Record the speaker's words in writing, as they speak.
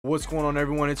What's going on,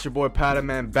 everyone? It's your boy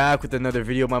Padaman back with another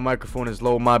video. My microphone is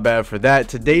low, my bad for that.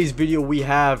 Today's video we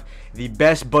have the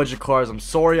best budget cars. I'm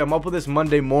sorry I'm up with this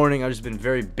Monday morning. I've just been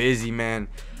very busy, man.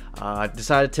 I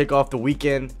decided to take off the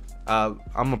weekend. I'm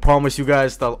gonna promise you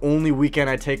guys the only weekend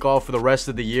I take off for the rest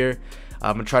of the year.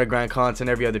 I'm gonna try to grind content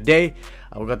every other day.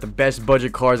 We got the best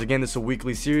budget cards. Again, this is a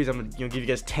weekly series. I'm gonna give you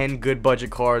guys 10 good budget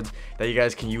cards that you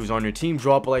guys can use on your team.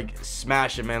 Drop a like,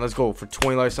 smash it, man. Let's go for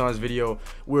 20 likes on this video.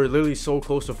 We're literally so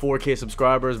close to 4K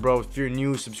subscribers, bro. If you're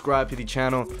new, subscribe to the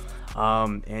channel.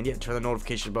 And yeah, turn the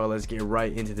notification bell. Let's get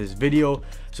right into this video.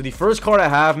 So the first card I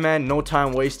have, man, no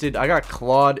time wasted. I got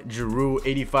Claude Giroux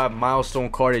 85 milestone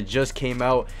card. It just came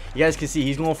out. You guys can see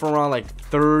he's going for around like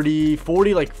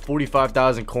 40, like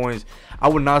 45,000 coins. I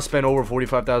would not spend over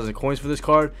 45,000 coins for this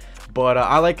card, but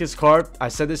I like this card. I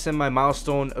said this in my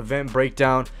milestone event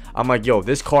breakdown. I'm like, yo,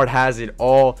 this card has it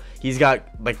all. He's got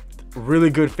like really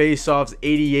good face-offs,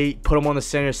 88, put him on the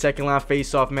center, second line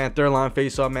face-off, man, third line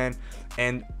face-off, man,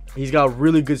 and he's got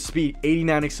really good speed,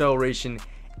 89 acceleration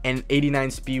and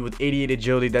 89 speed with 88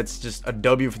 agility. That's just a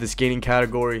W for the skating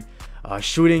category.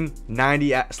 Shooting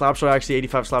 90 slap shot accuracy,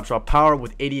 85 slap shot power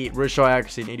with 88 wrist shot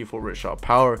accuracy and 84 wrist shot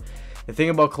power. The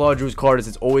thing about Claude Giroux's card is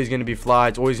it's always going to be fly,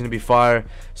 it's always going to be fire.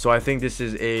 So I think this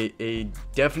is a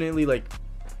definitely, like,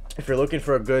 if you're looking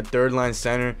for a good third line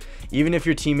center, even if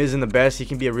your team isn't the best, he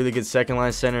can be a really good second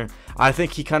line center. I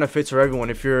think he kind of fits for everyone.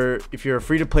 If you're a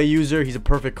free to play user, he's a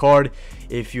perfect card.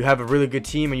 If you have a really good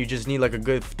team and you just need like a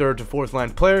good third to fourth line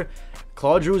player,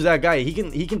 Claude Giroux is that guy. He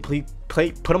can play,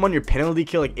 put him on your penalty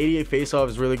kill. Like 88 faceoff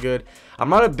is really good. I'm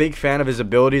not a big fan of his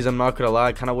abilities, I'm not gonna lie.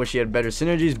 I kind of wish he had better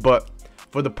synergies, but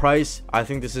for the price, I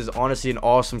think this is honestly an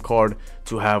awesome card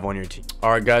to have on your team. All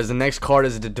right, guys, the next card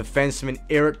is the defenseman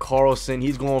Erik Karlsson.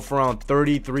 He's going for around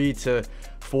 33 to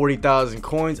 40,000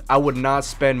 coins. I would not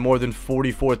spend more than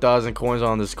 44,000 coins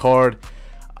on this card.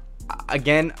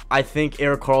 Again, I think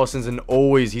Erik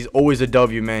Karlsson's he's always a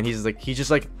W, man. He's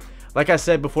just like I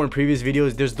said before in previous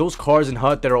videos, there's those cards in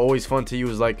HUT that are always fun to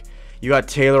use. Like you got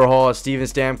Taylor Hall, Steven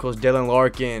Stamkos, Dylan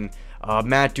Larkin,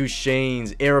 Matt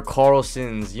Duchene's, Erik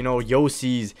Karlsson's, you know,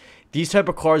 Yossi's. These type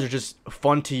of cards are just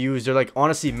fun to use. They're like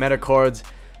honestly meta cards.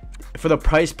 For the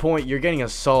price point, you're getting a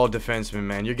solid defenseman,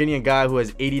 man. You're getting a guy who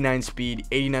has 89 speed,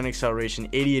 89 acceleration,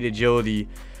 88 agility.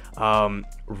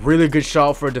 Really good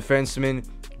shot for a defenseman.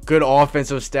 Good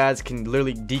offensive stats, can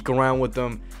literally deke around with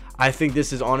them. I think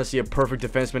this is honestly a perfect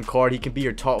defenseman card. He can be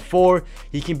your top 4.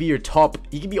 He can be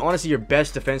honestly your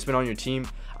best defenseman on your team.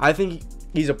 I think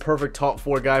he's a perfect top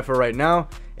 4 guy for right now.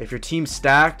 If your team's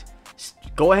stacked,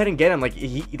 go ahead and get him. Like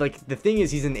the thing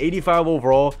is, he's an 85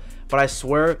 overall, but I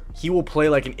swear he will play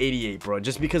like an 88, bro,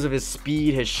 just because of his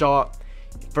speed, his shot.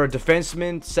 For a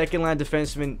defenseman, second line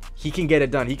defenseman, he can get it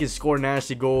done. He can score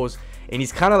nasty goals, and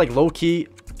he's kind of like low-key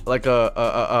like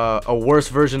a worse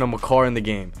version of Makar in the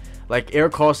game. Like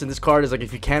Erik Karlsson, this card is like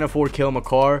if you can't afford kill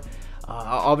Makar.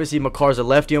 Obviously Makar's a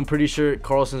lefty, I'm pretty sure.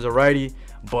 Karlsson's a righty,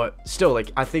 but still, like,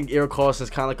 I think Erik Karlsson is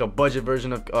kind of like a budget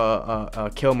version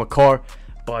of kill Makar.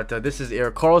 But this is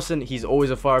Erik Karlsson. He's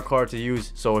always a fire card to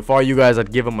use. So if I were you guys,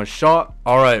 I'd give him a shot.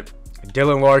 All right,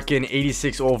 Dylan Larkin,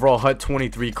 86 overall, HUT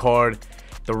 23 card.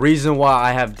 The reason why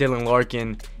I have Dylan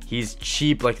Larkin, he's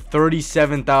cheap, like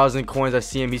 37,000 coins. I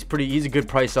see him. He's a good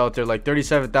price out there, like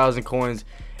 37,000 coins.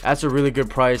 That's a really good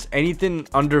price. Anything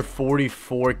under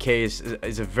 44k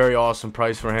is a very awesome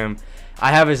price for him. I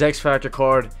have his X Factor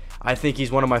card. I think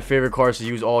he's one of my favorite cards to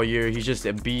use all year. He's just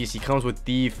a beast. He comes with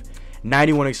Thief,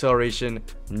 91 acceleration,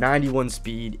 91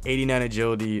 speed, 89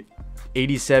 agility,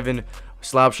 87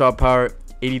 slap shot power,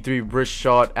 83 wrist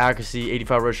shot accuracy,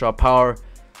 85 wrist shot power.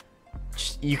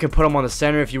 You can put him on the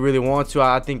center if you really want to.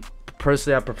 I think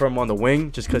personally I prefer him on the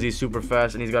wing just because he's super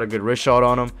fast and he's got a good wrist shot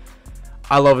on him.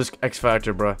 I love his X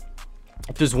Factor, bro.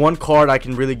 If there's one card I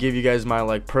can really give you guys my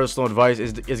like personal advice,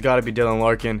 it's got to be Dylan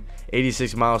Larkin,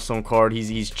 86 milestone card.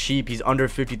 He's cheap. He's under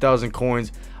 50,000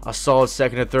 coins. A solid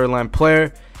second or third line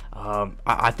player.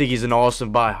 I think he's an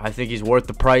awesome buy. I think he's worth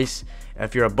the price.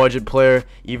 If you're a budget player,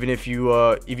 even if you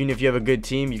have a good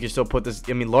team, you can still put this.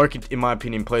 I mean, Larkin, in my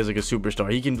opinion, plays like a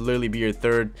superstar. He can literally be your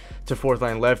third to fourth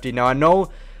line lefty. Now I know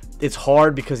it's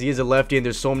hard because he is a lefty and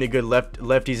there's so many good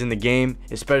lefties in the game,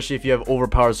 especially if you have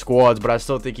overpowered squads, but I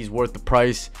still think he's worth the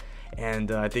price.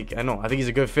 And I think he's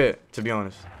a good fit, to be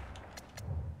honest.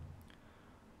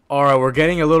 All right, we're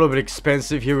getting a little bit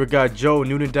expensive here. We got Joe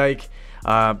Nieuwendyk.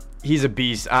 He's a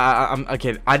beast.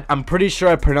 I'm pretty sure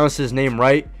I pronounced his name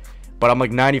right, but I'm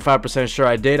like 95% sure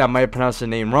I did. I might pronounce the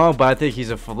name wrong, but I think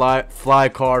he's a fly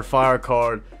card, fire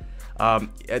card.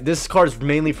 This card is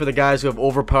mainly for the guys who have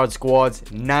overpowered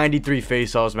squads. 93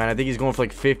 faceoffs, man. I think he's going for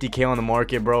like 50k on the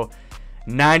market, bro.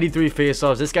 93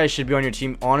 faceoffs. This guy should be on your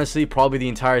team, honestly, probably the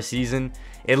entire season.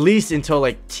 At least until,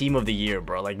 like, team of the year,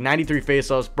 bro. Like, 93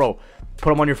 faceoffs, bro.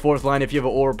 Put him on your 4th line if you have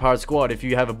an overpowered squad. If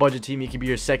you have a budget team, he could be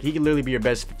your second. He could literally be your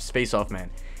best faceoff man.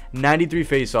 93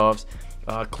 faceoffs.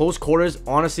 Close quarters,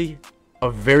 honestly, a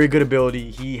very good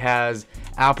ability. He has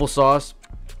applesauce.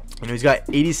 You know, he's got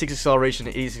 86 acceleration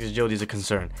and 86 agility is a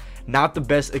concern. Not the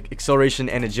best acceleration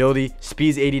and agility.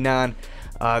 Speed's 89.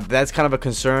 That's kind of a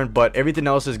concern, but everything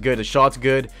else is good. The shot's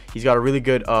good. He's got a really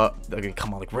good again,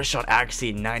 come on, like wrist shot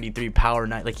accuracy, 93 power,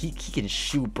 like he can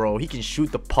shoot, bro. He can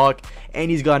shoot the puck,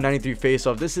 and he's got 93 face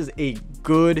off. This is a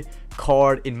good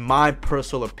card in my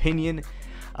personal opinion.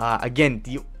 Again,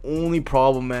 the only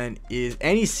problem, man, is,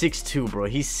 and he's 6'2", bro.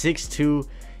 He's 6'2".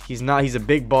 He's a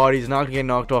big body. He's not gonna get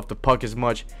knocked off the puck as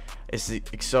much. It's the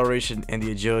acceleration and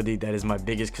the agility that is my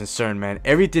biggest concern, man.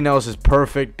 Everything else is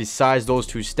perfect besides those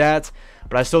 2 stats,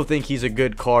 but I still think he's a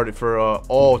good card for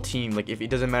all team. Like, if it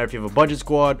doesn't matter if you have a budget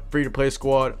squad, free-to-play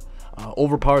squad,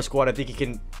 overpower squad, I think he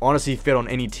can honestly fit on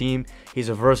any team. He's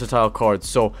a versatile card,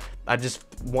 so I just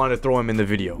wanted to throw him in the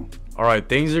video. All right,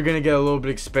 things are gonna get a little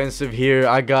bit expensive here.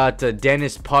 I got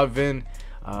Denis Potvin.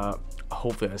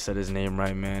 Hopefully I said his name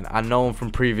right, man. I know him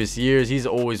from previous years. He's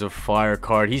always a fire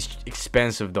card. He's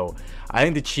expensive though. I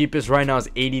think the cheapest right now is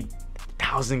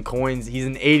 80,000 coins. He's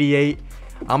an 88.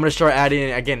 I'm gonna start adding in,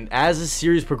 again, as the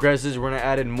series progresses, we're gonna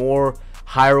add in more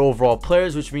higher overall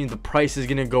players, which means the price is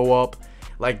gonna go up.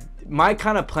 Like, my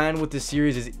kind of plan with this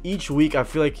series is each week I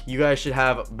feel like you guys should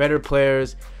have better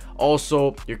players.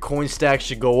 Also, your coin stack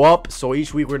should go up, so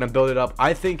each week we're gonna build it up.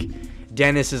 I think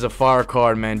Denis is a fire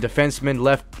card, man. Defenseman,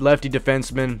 lefty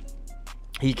defenseman.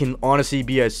 He can honestly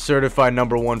be a certified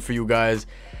 #1 for you guys.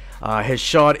 His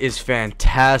shot is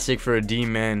fantastic for a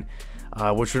D-man,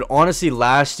 which would honestly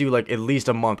last you like at least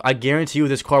a month. I guarantee you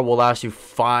this card will last you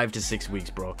 5 to 6 weeks,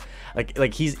 bro.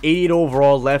 Like he's 88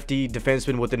 overall, lefty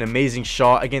defenseman with an amazing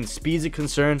shot. Again, speed's a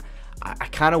concern. I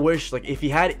kind of wish, like, if he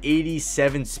had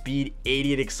 87 speed,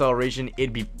 88 acceleration,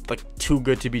 it'd be like too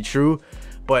good to be true.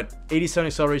 But 87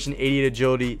 acceleration, 88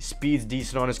 agility, speed's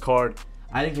decent on his card.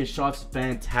 I think his shot's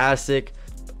fantastic.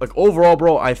 Like, overall,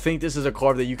 bro, I think this is a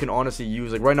card that you can honestly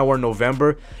use. Like, right now we're in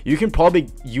November. You can probably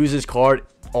use this card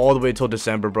all the way till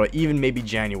December, bro. Even maybe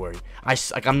January.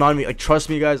 I'm not even, like, trust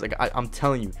me, guys. Like, I'm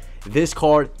telling you, this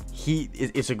card,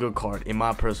 it's a good card in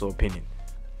my personal opinion.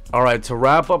 All right, to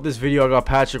wrap up this video, I got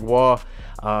Patrick Roy.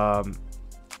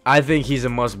 I think he's a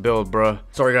must build, bro.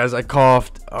 Sorry guys, I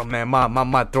coughed. Oh man,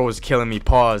 my throat is killing me.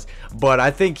 Pause. But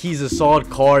I think he's a solid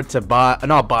card to buy.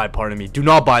 Not buy, pardon me. Do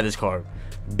not buy this card.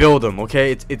 Build him,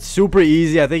 okay? It's super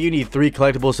easy. I think you need 3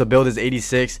 collectibles to build his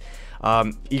 86.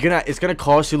 It's gonna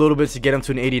cost you a little bit to get him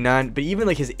to an 89, but even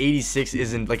like his 86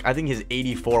 isn't, like, I think his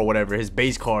 84 or whatever, his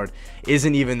base card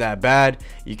isn't even that bad.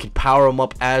 You can power him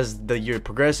up as the year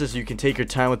progresses, so you can take your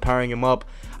time with powering him up.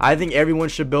 I think everyone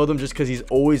should build him just because he's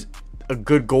always a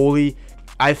good goalie.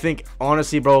 I think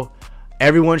honestly, bro,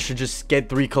 everyone should just get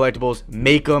 3 collectibles,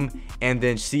 make them, and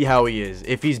then see how he is.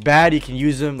 If he's bad, you can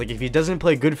use him. Like, if he doesn't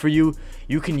play good for you,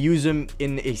 you can use him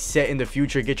in a set in the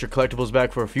future, get your collectibles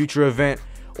back for a future event.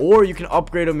 Or you can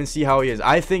upgrade him and see how he is.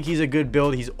 I think he's a good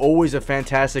build. He's always a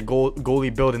fantastic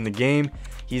goalie build in the game.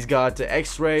 He's got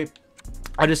X-ray.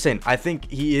 I'm just saying, I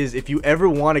think he is, if you ever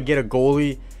want to get a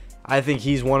goalie, I think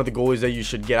he's one of the goalies that you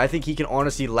should get. I think he can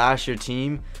honestly last your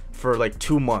team for like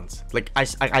 2 months. Like,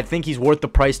 I think he's worth the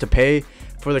price to pay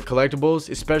for the collectibles,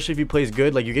 especially if he plays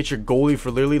good. Like, you get your goalie for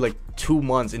literally like 2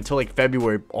 months until like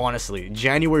February, honestly.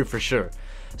 January for sure.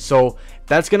 So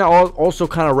that's gonna also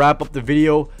kind of wrap up the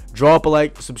video. Drop a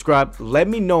like, subscribe. Let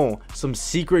me know some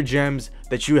secret gems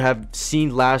that you have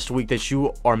seen last week that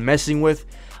you are messing with,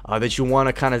 that you want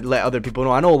to kind of let other people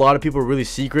know. I know a lot of people are really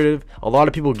secretive. A lot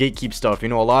of people gatekeep stuff. You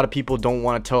know, a lot of people don't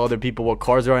want to tell other people what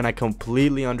cards are, and I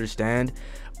completely understand.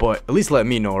 But at least let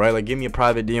me know, right? Like, give me a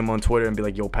private DM on Twitter and be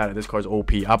like, yo, Pat, this card's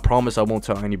OP. I promise I won't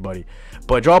tell anybody.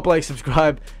 But drop a like,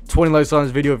 subscribe, 20 likes on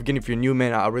this video. If you're new,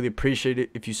 man, I really appreciate it.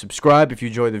 If you subscribe, if you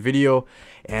enjoy the video.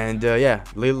 And yeah,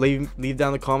 leave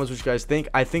down the comments what you guys think.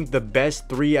 I think the best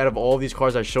 3 out of all of these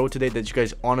cards I showed today that you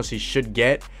guys honestly should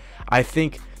get, I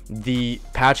think the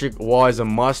Patrick Roy is a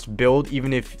must build,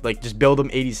 even if, like, just build him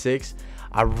 86.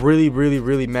 I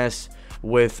really mess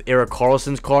with Erik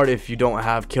Karlsson's card if you don't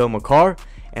have Cale Makar.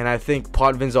 And I think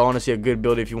Potvin's honestly a good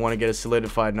build if you want to get a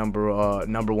solidified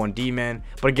 #1 D-man.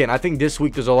 But again, I think this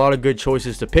week there's a lot of good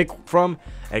choices to pick from.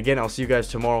 Again, I'll see you guys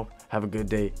tomorrow. Have a good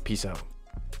day. Peace out.